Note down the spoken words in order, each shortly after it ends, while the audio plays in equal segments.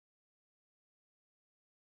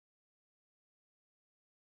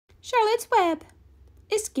Charlotte's Web.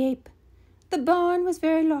 Escape. The barn was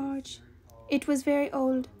very large. It was very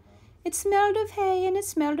old. It smelled of hay and it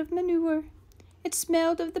smelled of manure. It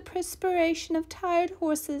smelled of the perspiration of tired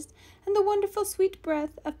horses and the wonderful sweet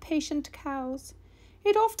breath of patient cows.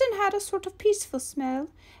 It often had a sort of peaceful smell,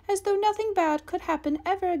 as though nothing bad could happen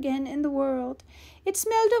ever again in the world. It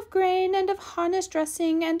smelled of grain and of harness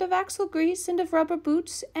dressing and of axle grease and of rubber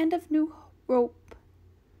boots and of new rope.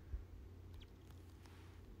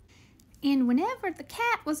 And whenever the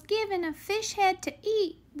cat was given a fish head to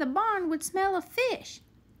eat, the barn would smell of fish.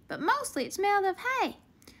 But mostly it smelled of hay,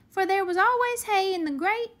 for there was always hay in the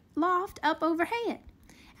great loft up overhead.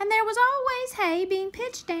 And there was always hay being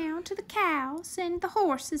pitched down to the cows and the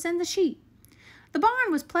horses and the sheep. The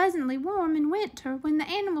barn was pleasantly warm in winter when the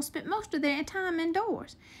animals spent most of their time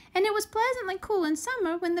indoors, and it was pleasantly cool in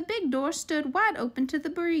summer when the big door stood wide open to the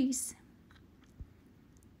breeze.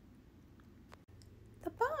 The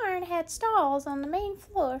barn had stalls on the main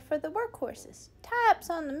floor for the workhorses, tie-ups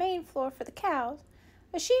on the main floor for the cows,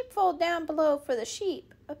 a sheepfold down below for the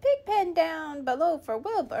sheep, a pig pen down below for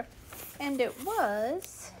Wilbur, and it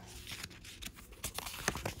was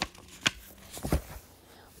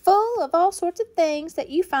full of all sorts of things that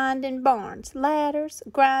you find in barns: ladders,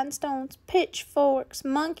 grindstones, pitchforks,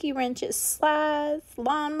 monkey wrenches, scythes,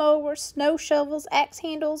 lawnmowers, snow shovels, axe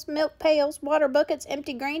handles, milk pails, water buckets,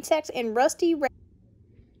 empty grain sacks, and rusty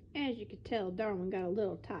As you could tell, Darwin got a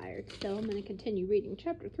little tired, so I'm going to continue reading.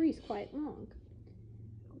 Chapter 3 is quite long.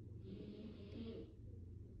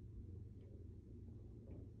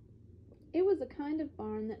 It was the kind of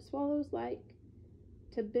barn that swallows like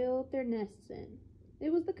to build their nests in. It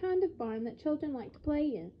was the kind of barn that children like to play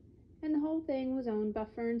in, and the whole thing was owned by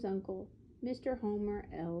Fern's uncle, Mr. Homer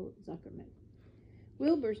L. Zuckerman.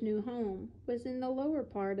 Wilbur's new home was in the lower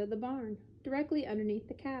part of the barn, directly underneath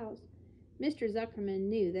the cows. Mr. Zuckerman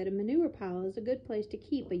knew that a manure pile is a good place to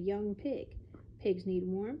keep a young pig. Pigs need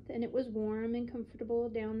warmth, and it was warm and comfortable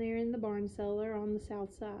down there in the barn cellar on the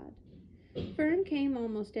south side. Fern came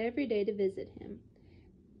almost every day to visit him.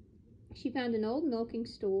 She found an old milking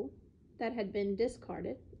stool that had been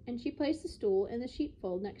discarded, and she placed the stool in the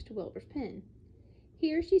sheepfold next to Wilbur's pen.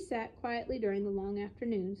 Here she sat quietly during the long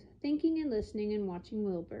afternoons, thinking and listening and watching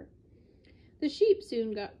Wilbur. The sheep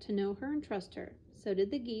soon got to know her and trust her. So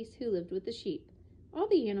did the geese who lived with the sheep. All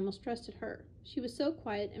the animals trusted her. She was so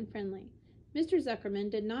quiet and friendly. Mr.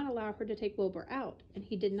 Zuckerman did not allow her to take Wilbur out, and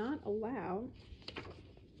he did not allow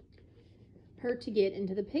her to get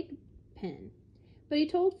into the pig pen. But he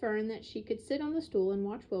told Fern that she could sit on the stool and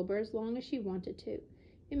watch Wilbur as long as she wanted to.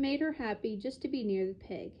 It made her happy just to be near the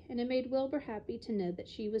pig, and it made Wilbur happy to know that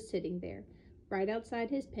she was sitting there, right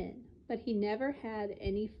outside his pen. But he never had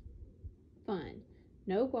any fun.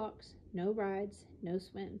 No walks, no rides, no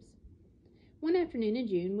swims. One afternoon in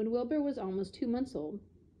June, when Wilbur was almost 2 months old,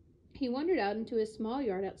 he wandered out into his small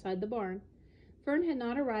yard outside the barn. Fern had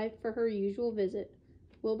not arrived for her usual visit.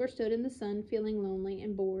 Wilbur stood in the sun, feeling lonely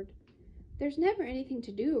and bored. There's never anything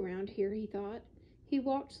to do around here, he thought. He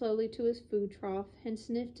walked slowly to his food trough and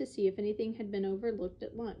sniffed to see if anything had been overlooked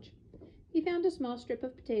at lunch. He found a small strip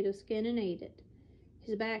of potato skin and ate it.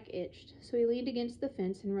 His back itched, so he leaned against the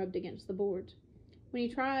fence and rubbed against the boards. When he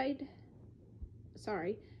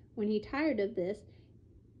tired of this,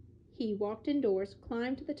 he walked indoors,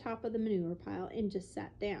 climbed to the top of the manure pile, and just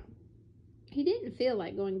sat down. He didn't feel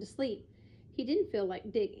like going to sleep. He didn't feel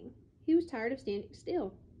like digging. He was tired of standing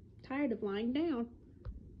still, tired of lying down.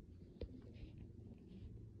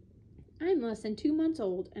 I'm less than 2 months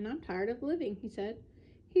old, and I'm tired of living, he said.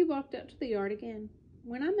 He walked up to the yard again.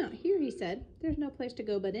 When I'm out here, he said, there's no place to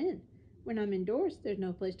go but in. When I'm indoors, there's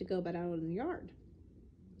no place to go but out in the yard.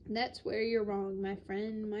 That's where you're wrong, my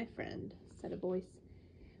friend, said a voice.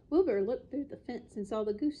 Wilbur looked through the fence and saw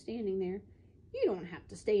the goose standing there. You don't have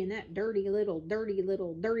to stay in that dirty little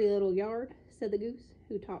yard, said the goose,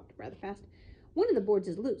 who talked rather fast. One of the boards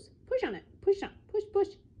is loose. Push on it, push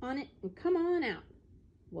on it, and come on out.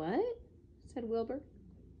 What? Said Wilbur.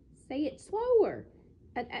 Say it slower.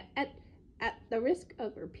 At the risk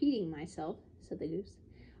of repeating myself, said the goose,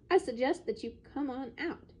 I suggest that you come on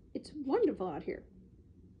out. It's wonderful out here.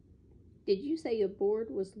 Did you say your board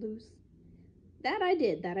was loose? That I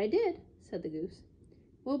did, said the goose.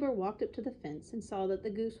 Wilbur walked up to the fence and saw that the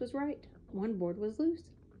goose was right. One board was loose.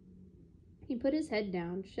 He put his head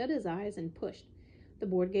down, shut his eyes, and pushed. The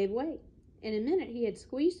board gave way. In a minute he had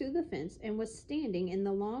squeezed through the fence and was standing in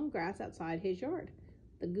the long grass outside his yard.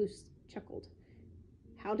 The goose chuckled.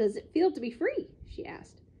 How does it feel to be free? She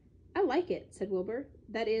asked. I like it, said Wilbur.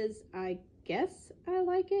 That is, I guess I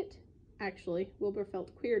like it. Actually, Wilbur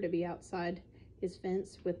felt queer to be outside his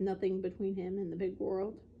fence with nothing between him and the big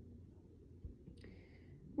world.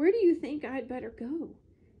 Where do you think I'd better go?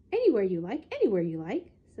 Anywhere you like,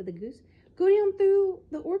 said the goose. Go down through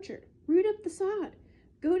the orchard, root up the sod.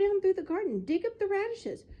 Go down through the garden, dig up the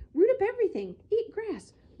radishes, root up everything, eat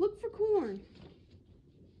grass, look for corn,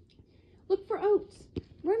 look for oats,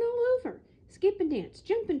 run all over, skip and dance,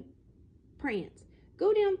 jump and prance.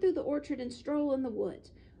 Go down through the orchard and stroll in the woods.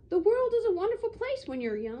 The world is a wonderful place when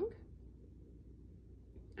you're young.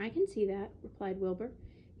 I can see that, replied Wilbur.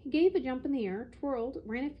 He gave a jump in the air, twirled,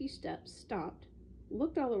 ran a few steps, stopped,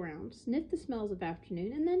 looked all around, sniffed the smells of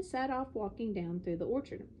afternoon, and then set off walking down through the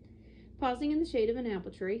orchard. Pausing in the shade of an apple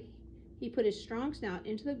tree, he put his strong snout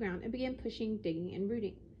into the ground and began pushing, digging, and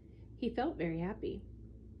rooting. He felt very happy.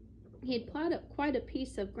 He had plowed up quite a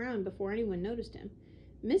piece of ground before anyone noticed him.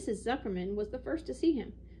 Mrs. Zuckerman was the first to see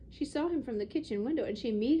him. She saw him from the kitchen window, and she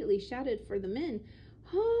immediately shouted for the men.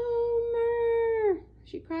 Homer!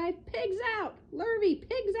 She cried, pigs out! Lurvy,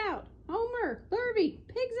 pigs out! Homer, Lurvy,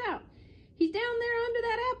 pigs out! He's down there under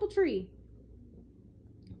that apple tree.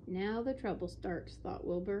 Now the trouble starts, thought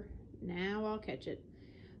Wilbur. Now I'll catch it.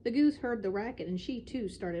 The goose heard the racket, and she, too,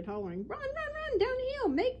 started hollering. Run, run, run, downhill,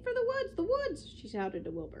 make for the woods, she shouted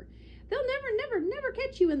to Wilbur. They'll never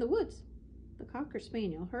catch you in the woods. The cocker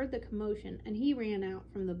spaniel heard the commotion, and he ran out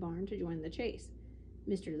from the barn to join the chase.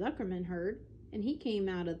 Mr. Zuckerman heard, and he came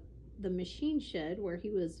out of the machine shed where he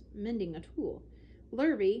was mending a tool.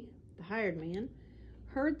 Lurvy, the hired man,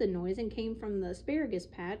 heard the noise and came from the asparagus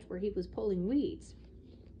patch where he was pulling weeds.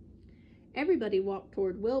 Everybody walked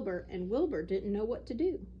toward Wilbur, and Wilbur didn't know what to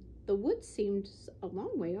do. The woods seemed a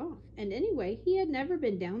long way off, and anyway, he had never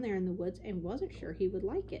been down there in the woods and wasn't sure he would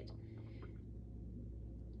like it.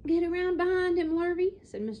 Get around behind him, Lurvy,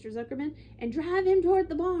 said Mr. Zuckerman, and drive him toward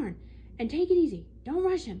the barn. And take it easy. Don't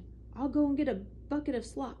rush him. I'll go and get a bucket of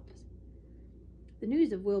slop. The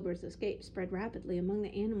news of Wilbur's escape spread rapidly among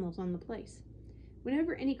the animals on the place.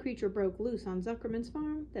 Whenever any creature broke loose on Zuckerman's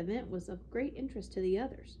farm, the event was of great interest to the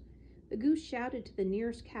others. The goose shouted to the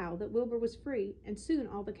nearest cow that Wilbur was free, and soon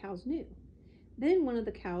all the cows knew. Then one of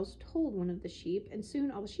the cows told one of the sheep, and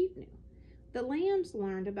soon all the sheep knew. The lambs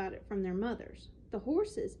learned about it from their mothers. The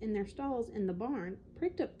horses in their stalls in the barn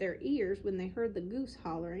pricked up their ears when they heard the goose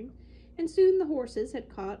hollering, and soon the horses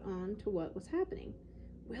had caught on to what was happening.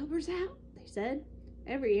 Wilbur's out, they said.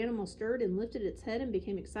 Every animal stirred and lifted its head and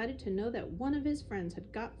became excited to know that one of his friends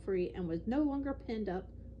had got free and was no longer pinned up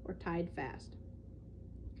or tied fast.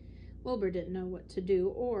 Wilbur didn't know what to do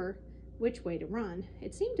or which way to run.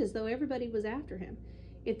 It seemed as though everybody was after him.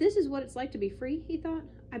 If this is what it's like to be free, he thought,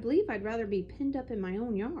 I believe I'd rather be pinned up in my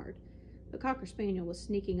own yard. The cocker spaniel was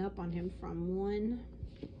sneaking up on him from one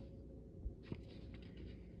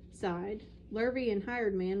side. Lurvy and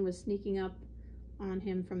hired man was sneaking up on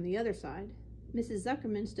him from the other side. Mrs.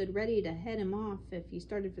 Zuckerman stood ready to head him off if he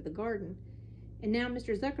started for the garden. And now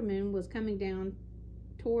Mr. Zuckerman was coming down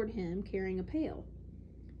toward him carrying a pail.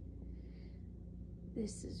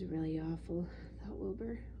 This is really awful, thought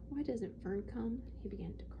Wilbur. Why doesn't Fern come? He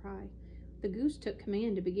began to cry. The goose took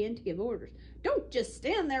command and began to give orders. Don't just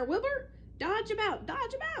stand there, Wilbur! Dodge about,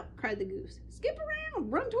 cried the goose. Skip around,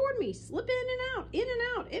 run toward me, slip in and out, in and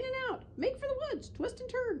out, in and out. Make for the woods, twist and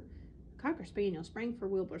turn. The cocker spaniel sprang for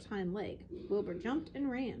Wilbur's hind leg. Wilbur jumped and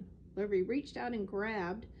ran. Lurvy reached out and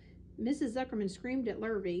grabbed. Mrs. Zuckerman screamed at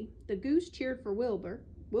Lurvy. The goose cheered for Wilbur.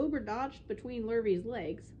 Wilbur dodged between Lurvy's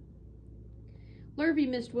legs. Lurvy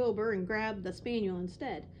missed Wilbur and grabbed the spaniel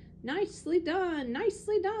instead. Nicely done,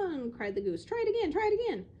 cried the goose. Try it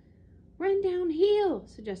again. Run downhill,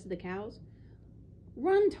 suggested the cows.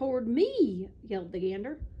 Run toward me, yelled the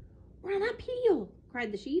gander. Run uphill,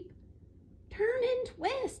 cried the sheep. Turn and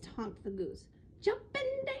twist, honked the goose. Jump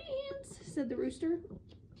and dance, said the rooster.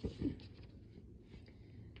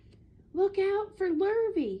 Look out for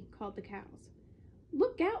Lurvy, called the cows.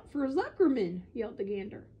 Look out for Zuckerman, yelled the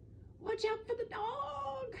gander. Watch out for the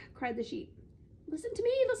dog, cried the sheep. Listen to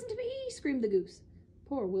me, screamed the goose.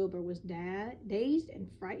 Poor Wilbur was dazed and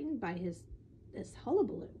frightened by this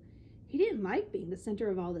hullabaloo. He didn't like being the center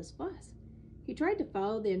of all this fuss. He tried to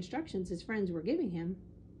follow the instructions his friends were giving him,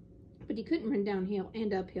 but he couldn't run downhill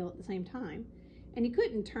and uphill at the same time, and he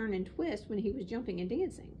couldn't turn and twist when he was jumping and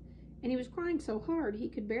dancing, and he was crying so hard he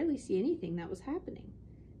could barely see anything that was happening.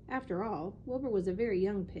 After all, Wilbur was a very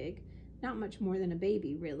young pig, not much more than a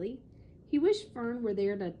baby, really. He wished Fern were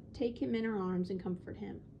there to take him in her arms and comfort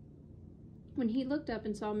him. When he looked up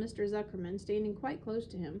and saw Mr. Zuckerman standing quite close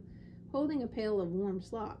to him, holding a pail of warm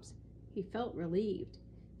slops, he felt relieved.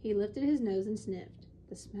 He lifted his nose and sniffed.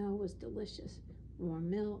 The smell was delicious. Warm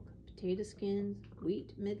milk, potato skins,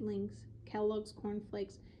 wheat middlings, Kellogg's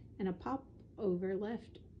cornflakes, and a pop-over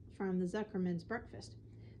left from the Zuckerman's breakfast.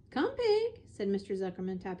 "Come, Pig," said Mr.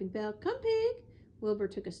 Zuckerman, tapping the pail. "Come, Pig." Wilbur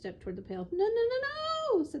took a step toward the pail. "No, no,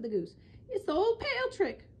 no, no," said the goose. "It's the old pail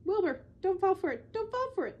trick. Wilbur, don't fall for it. Don't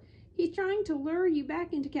fall for it. He's trying to lure you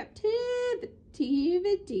back into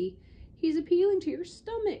captivity. He's appealing to your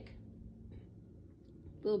stomach."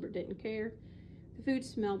 Wilbur didn't care. The food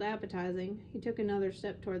smelled appetizing. He took another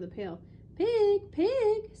step toward the pail. "Pig,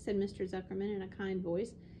 Pig," said Mr. Zuckerman in a kind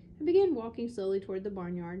voice, and began walking slowly toward the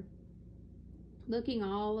barnyard, looking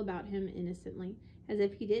all about him innocently, as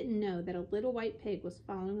if he didn't know that a little white pig was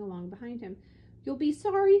following along behind him. "You'll be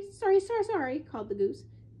sorry, sorry," called the goose.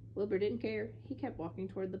 Wilbur didn't care. He kept walking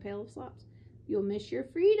toward the pail of slops. "You'll miss your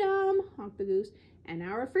freedom," honked the goose. "And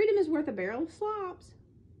our freedom is worth a barrel of slops."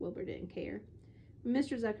 Wilbur didn't care. When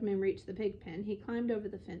Mr. Zuckerman reached the pig pen, he climbed over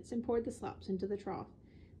the fence and poured the slops into the trough.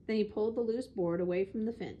 Then he pulled the loose board away from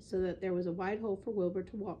the fence so that there was a wide hole for Wilbur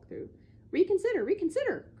to walk through. "Reconsider,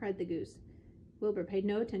 reconsider," cried the goose. Wilbur paid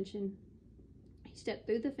no attention. He stepped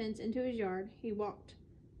through the fence into his yard. He walked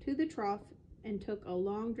to the trough and took a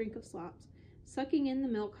long drink of slops, sucking in the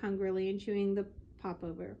milk hungrily and chewing the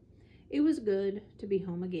popover. It was good to be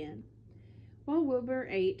home again. While Wilbur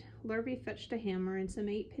ate, Lurvy fetched a hammer and some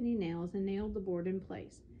 8-penny nails and nailed the board in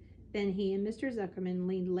place. Then he and Mr. Zuckerman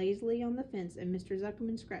leaned lazily on the fence, and Mr.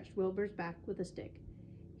 Zuckerman scratched Wilbur's back with a stick.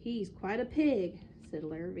 "He's quite a pig," said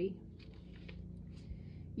Lurvy.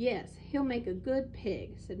 "Yes, he'll make a good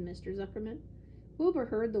pig," said Mr. Zuckerman. Wilbur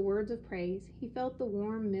heard the words of praise. He felt the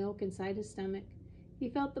warm milk inside his stomach. He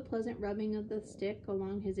felt the pleasant rubbing of the stick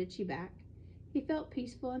along his itchy back. He felt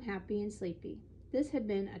peaceful and happy and sleepy. This had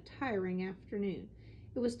been a tiring afternoon.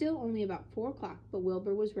 It was still only about 4 o'clock, but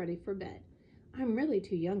Wilbur was ready for bed. "I'm really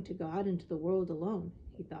too young to go out into the world alone,"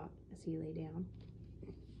 he thought as he lay down.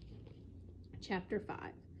 Chapter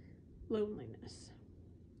 5. Loneliness.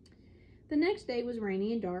 The next day was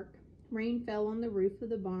rainy and dark. Rain fell on the roof of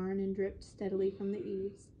the barn and dripped steadily from the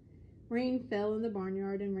eaves. Rain fell in the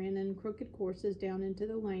barnyard and ran in crooked courses down into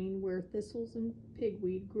the lane where thistles and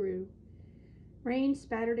pigweed grew. Rain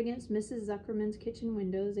spattered against Mrs. Zuckerman's kitchen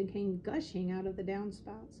windows and came gushing out of the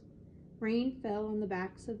downspouts. Rain fell on the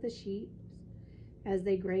backs of the sheep as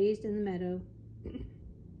they grazed in the meadow.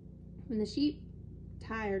 When the sheep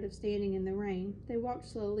tired of standing in the rain, they walked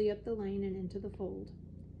slowly up the lane and into the fold.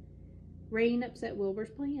 Rain upset Wilbur's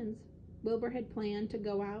plans. Wilbur had planned to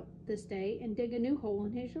go out this day and dig a new hole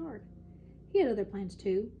in his yard. He had other plans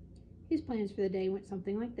too. His plans for the day went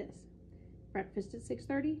something like this: breakfast at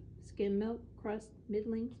 6:30, skim milk, crust,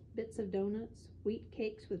 middlings, bits of donuts, wheat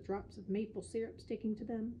cakes with drops of maple syrup sticking to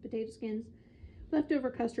them, potato skins,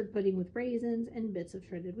 leftover custard pudding with raisins, and bits of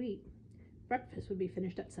shredded wheat. Breakfast would be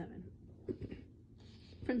finished at 7.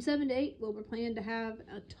 From 7 to 8, Wilbur planned to have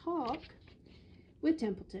a talk with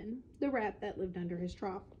Templeton, the rat that lived under his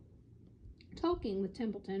trough. Talking with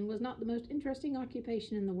Templeton was not the most interesting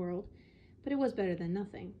occupation in the world, but it was better than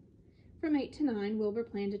nothing. From 8 to 9, Wilbur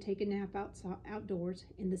planned to take a nap outdoors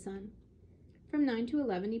in the sun. From 9 to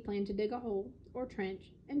 11, he planned to dig a hole or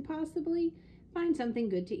trench and possibly find something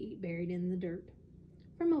good to eat buried in the dirt.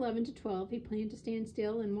 From 11 to 12, he planned to stand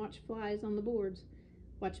still and watch flies on the boards,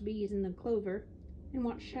 watch bees in the clover, and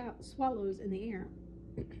watch swallows in the air.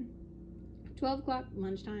 12 o'clock,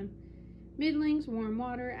 lunchtime. Middlings, warm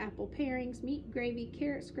water, apple parings, meat gravy,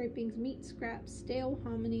 carrot scrapings, meat scraps, stale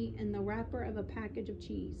hominy, and the wrapper of a package of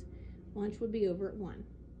cheese. Lunch would be over at 1.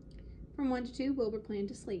 From 1 to 2, Wilbur planned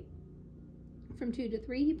to sleep. From 2 to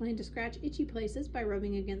 3, he planned to scratch itchy places by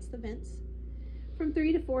rubbing against the vents. From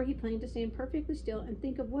 3 to 4, he planned to stand perfectly still and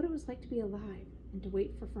think of what it was like to be alive and to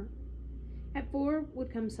wait for Fern. At 4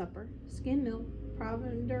 would come supper: skim milk,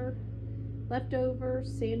 provender,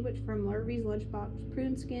 leftovers, sandwich from Lurvy's lunchbox,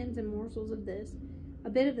 prune skins and morsels of this, a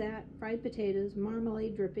bit of that, fried potatoes,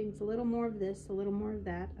 marmalade drippings, a little more of this, a little more of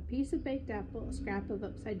that, a piece of baked apple, a scrap of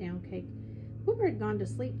upside-down cake. Wilbur had gone to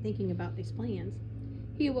sleep thinking about these plans.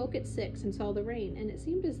 He awoke at 6 and saw the rain, and it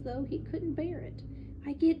seemed as though he couldn't bear it.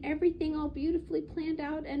 "I get everything all beautifully planned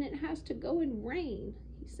out, and it has to go and rain,"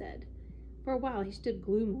 he said. For a while he stood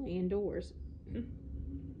gloomily indoors.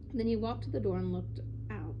 Then he walked to the door and looked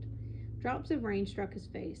out. Drops of rain struck his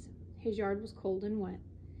face. His yard was cold and wet.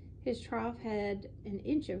 His trough had an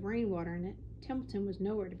inch of rainwater in it. Templeton was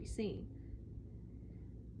nowhere to be seen.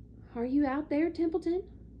 "Are you out there, Templeton?"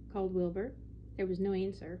 called Wilbur. There was no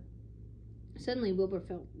answer. Suddenly Wilbur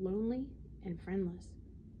felt lonely and friendless.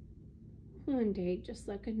 "One day just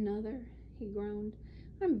like another," he groaned.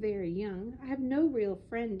 "I'm very young. I have no real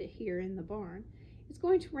friend here in the barn. It's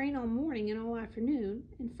going to rain all morning and all afternoon,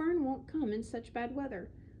 and Fern won't come in such bad weather.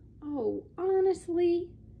 Oh,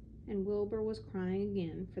 honestly?" And Wilbur was crying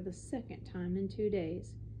again for the second time in 2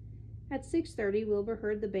 days. At 6:30, Wilbur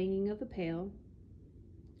heard the banging of the pail.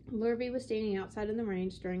 Lurvy was standing outside in the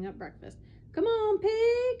rain, stirring up breakfast. "Come on,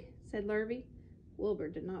 pig," said Lurvy. Wilbur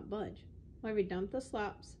did not budge. Lurvy dumped the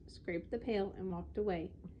slops, scraped the pail, and walked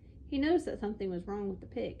away. He noticed that something was wrong with the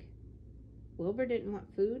pig. Wilbur didn't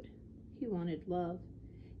want food. He wanted love.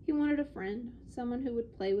 He wanted a friend, someone who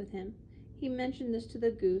would play with him. He mentioned this to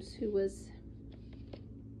the goose, who was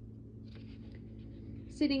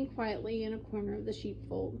sitting quietly in a corner of the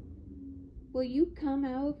sheepfold. "Will you come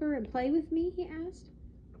over and play with me?" he asked.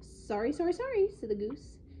 Sorry, said the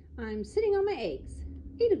goose. "I'm sitting on my eggs.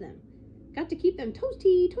 8 of them. Got to keep them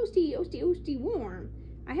toasty warm.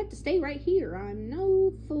 I have to stay right here. I'm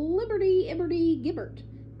no flibberty-ibberty-gibbert.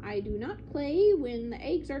 I do not play when the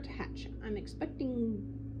eggs are to hatch. I'm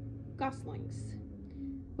expecting goslings."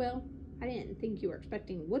 "Well, I didn't think you were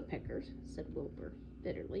expecting woodpeckers," said Wilbur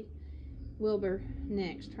bitterly. Wilbur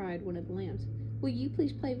next tried one of the lambs. "Will you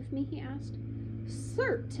please play with me?" he asked.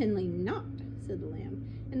 "Certainly not," said the lamb.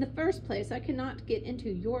 "In the first place, I cannot get into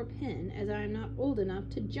your pen, as I am not old enough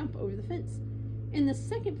to jump over the fence. In the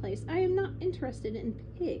second place, I am not interested in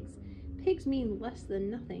pigs. Pigs mean less than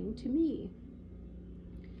nothing to me."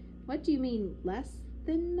 "What do you mean, less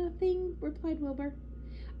than nothing?" replied Wilbur.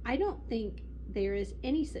 "I don't think there is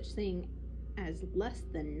any such thing as less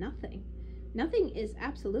than nothing. Nothing is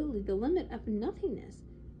absolutely the limit of nothingness.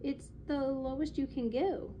 It's the lowest you can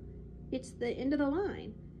go. It's the end of the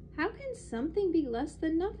line. How can something be less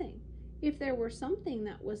than nothing? If there were something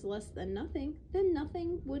that was less than nothing, then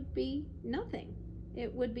nothing would be nothing.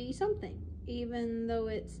 It would be something, even though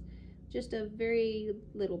it's just a very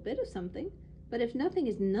little bit of something. But if nothing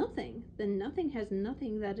is nothing, then nothing has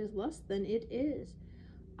nothing that is less than it is."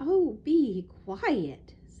 "Oh, be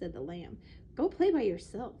quiet," said the lamb. "Go play by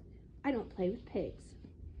yourself. I don't play with pigs."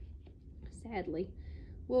 Sadly,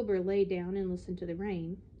 Wilbur lay down and listened to the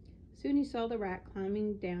rain. Soon he saw the rat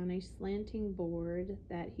climbing down a slanting board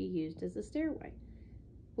that he used as a stairway.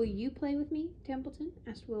 "Will you play with me, Templeton?"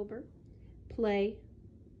 asked Wilbur. "Play,"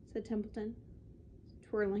 said Templeton,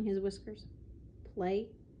 twirling his whiskers. "Play?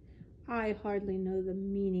 I hardly know the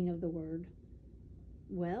meaning of the word."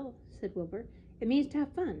 "Well," said Wilbur, "it means to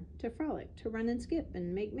have fun, to frolic, to run and skip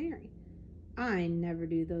and make merry." "I never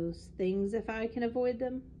do those things if I can avoid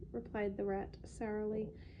them," replied the rat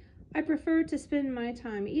sourly. "I prefer to spend my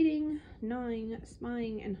time eating, gnawing,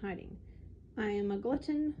 spying, and hiding. I am a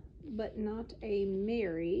glutton, but not a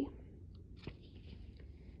merry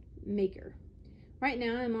maker. Right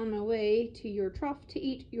now I'm on my way to your trough to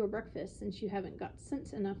eat your breakfast, since you haven't got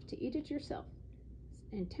sense enough to eat it yourself."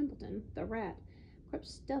 And Templeton, the rat, crept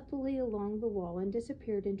stealthily along the wall and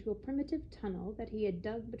disappeared into a primitive tunnel that he had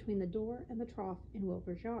dug between the door and the trough in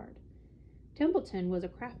Wilbur's yard. Templeton was a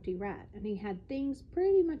crafty rat, and he had things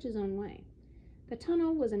pretty much his own way. The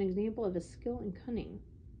tunnel was an example of his skill and cunning.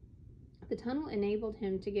 The tunnel enabled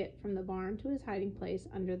him to get from the barn to his hiding place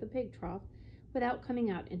under the pig trough without coming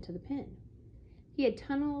out into the pen. He had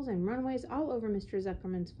tunnels and runways all over Mr.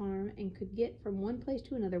 Zuckerman's farm and could get from one place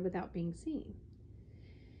to another without being seen.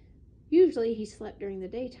 Usually he slept during the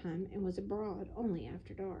daytime and was abroad only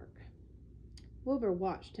after dark. Wilbur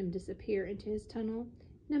watched him disappear into his tunnel.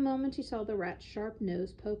 In a moment he saw the rat's sharp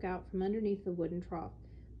nose poke out from underneath the wooden trough.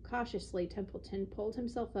 Cautiously, Templeton pulled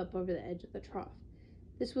himself up over the edge of the trough.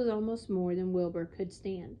 This was almost more than Wilbur could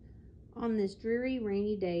stand, on this dreary,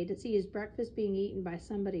 rainy day, to see his breakfast being eaten by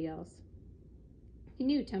somebody else. He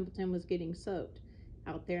knew Templeton was getting soaked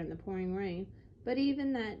out there in the pouring rain, but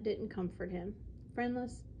even that didn't comfort him.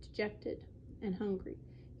 Friendless, dejected, and hungry,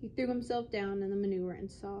 he threw himself down in the manure and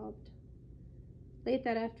sobbed. Late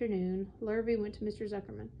that afternoon, Lurvy went to Mr.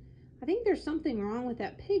 Zuckerman. "I think there's something wrong with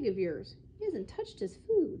that pig of yours. He hasn't touched his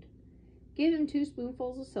food." "Give him 2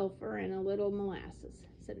 spoonfuls of sulphur and a little molasses,"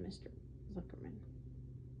 said Mr. Zuckerman.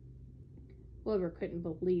 Wilbur couldn't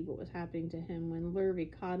believe what was happening to him when Lurvy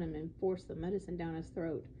caught him and forced the medicine down his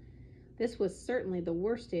throat. This was certainly the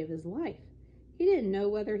worst day of his life. He didn't know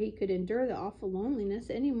whether he could endure the awful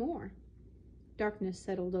loneliness any more. Darkness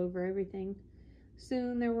settled over everything.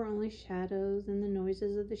 Soon there were only shadows and the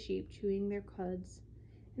noises of the sheep chewing their cuds,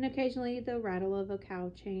 and occasionally the rattle of a cow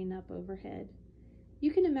chain up overhead.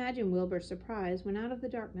 You can imagine Wilbur's surprise when out of the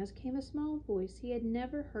darkness came a small voice he had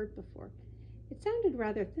never heard before. It sounded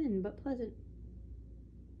rather thin but pleasant.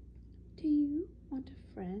 "Do you want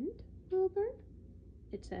a friend, Wilbur?"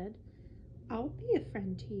 it said. "I'll be a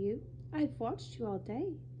friend to you. I've watched you all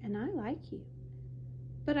day, and I like you."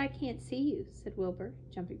 "But I can't see you," said Wilbur,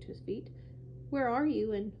 jumping to his feet. "Where are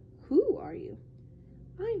you, and who are you?"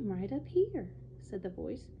 "I'm right up here," said the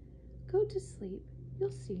voice. "Go to sleep.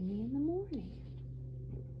 You'll see me in the morning."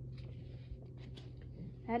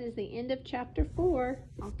 That is the end of chapter 4.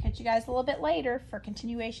 I'll catch you guys a little bit later for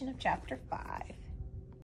continuation of chapter 5.